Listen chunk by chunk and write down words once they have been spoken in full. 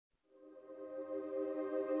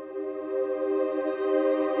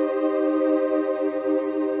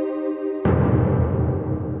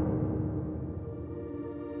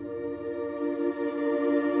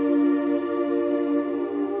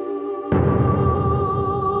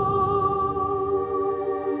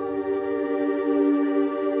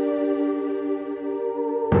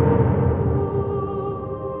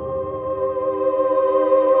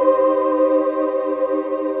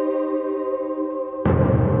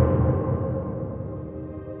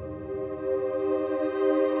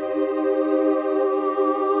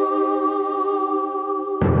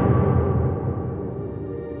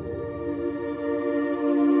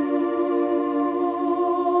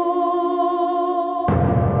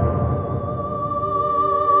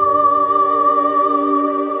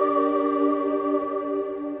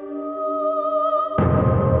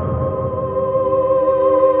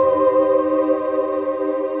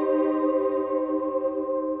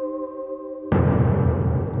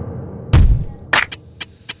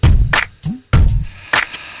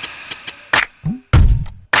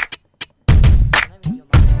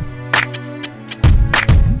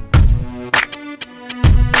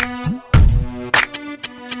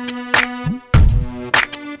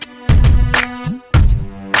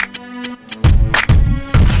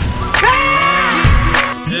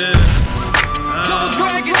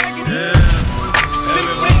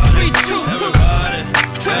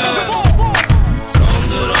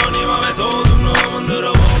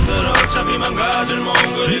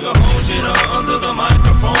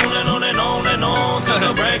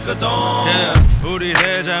우리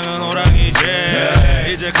대장은 호랑이제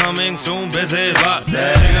이제 coming soon 배세봐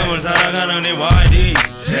지금을 살아가는 이 YD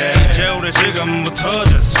이제 우리 지금부터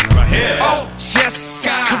just right here Oh yes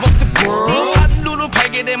Cover the world 하루로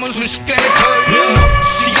팔게 되면 순식간에 털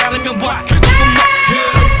먹지 않으면 봐 결국은 막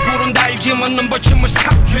불은 달지만 넌 벌침을 사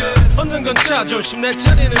언젠간 자존심 내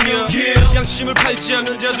자리는요 양심을 팔지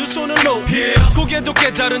않는 자 두 손을 놓 고개도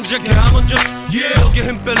깨달은 자가 먼저 목에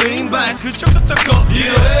힘 빼는 발그 정도 닦아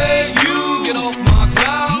Hey you get off my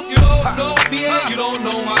cloud You don't know me and you don't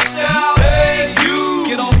know my style Hey you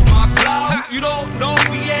get off my cloud You don't know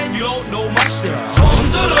me and you don't know my style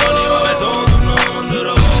손들어 네 맘에 도둑 놈은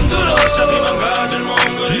들어 흔들어 어차피 망가질 몸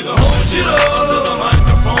그리고 훔치러 To the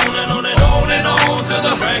microphone and on to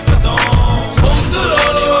the break of dawn 손들어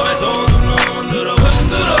네 맘에 도둑 놈은 들어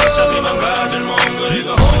흔들어 어차피 망가질 몸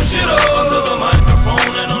그리고 훔치러 To the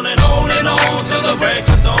microphone and on to the break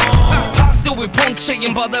of dawn 파도의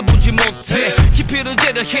본체인 받아보지 못해 깊이를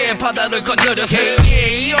재려 해 바다를 건드려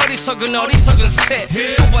해 어리석은 새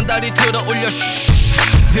또한 다리 들어 올려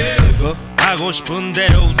하고 싶은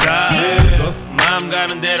대로 다 마음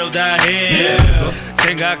가는 대로 다 해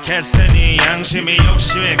생각했을 때니 양심이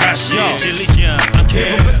욕심에 가시 질리지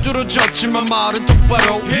않게 삐뚤어졌지만 말은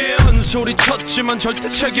똑바로 큰 소리 쳤지만 절대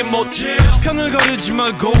책임 못지 편을 가르지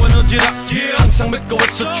말고 에너지라 항상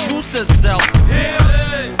메꿔왔어 truth itself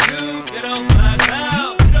You get on my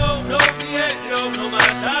cloud You don't know me and you don't know my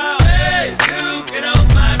style Hey, you get on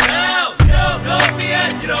my cloud You don't know me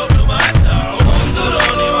and you don't know my style 손들어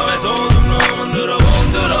네 맘에 도둑 놈은 들어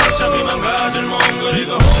흔들어 어차피 망가질 몸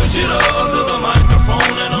그리고 훔치러 To the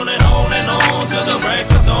microphone and on to the break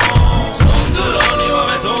of dawn 손들어 네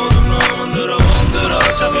맘에 도둑 놈은 들어 흔들어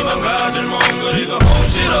어차피 망가질 몸 그리고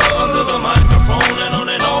훔치러 To the microphone and on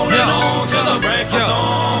to the break of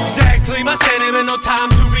dawn Exactly my sentiment no time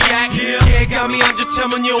to react 예감이 안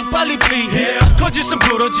좋다면 요 빨리 be 거짓은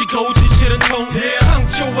부러지고 진실은 통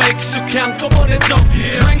상처에 익숙해 한꺼번에 더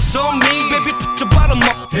Drinks on me baby put your bottom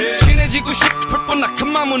up 친해지고 싶을 뻔 악한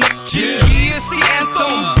맘은 없지 Yeah it's the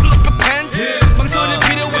anthem Look up pants 망설일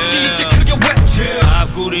필요 없이 이제 크게 외쳐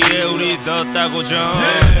앞구리에 우리 떴다고 좀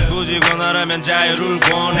굳이 권하라면 자유를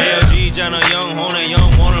권해 헤어지잖아 영혼의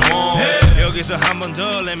영혼을 원 여기서 한 번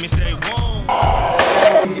더 let me say one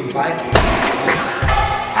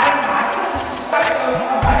잘 맞춰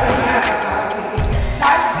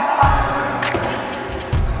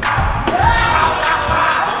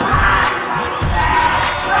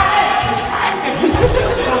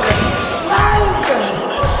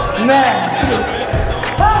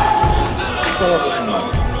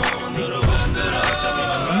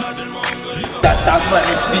Das darf man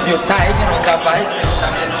nicht Video zeigen und da weiß man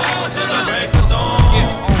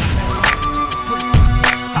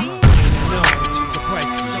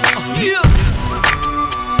Yeah.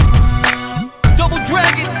 Double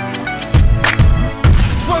dragon.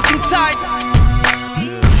 Twerking tight.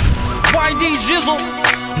 YD Jizzle.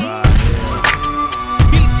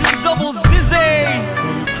 Beat to the double zizzy.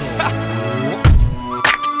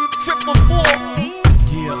 Triple 4.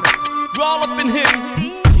 Yeah. We're all up in here.